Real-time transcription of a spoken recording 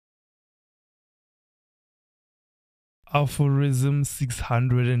Aphorism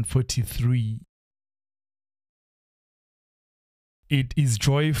 643. It is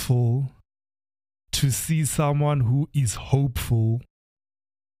joyful to see someone who is hopeful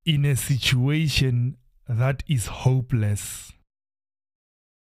in a situation that is hopeless.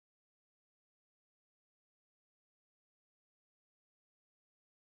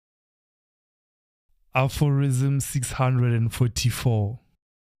 Aphorism 644.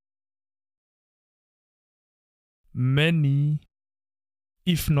 Many,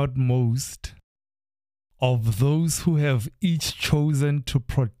 if not most, of those who have each chosen to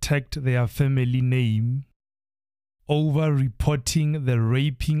protect their family name over reporting the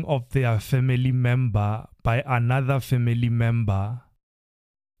raping of their family member by another family member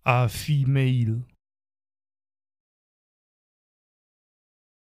are female.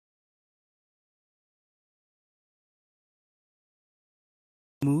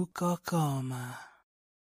 Mukokoma.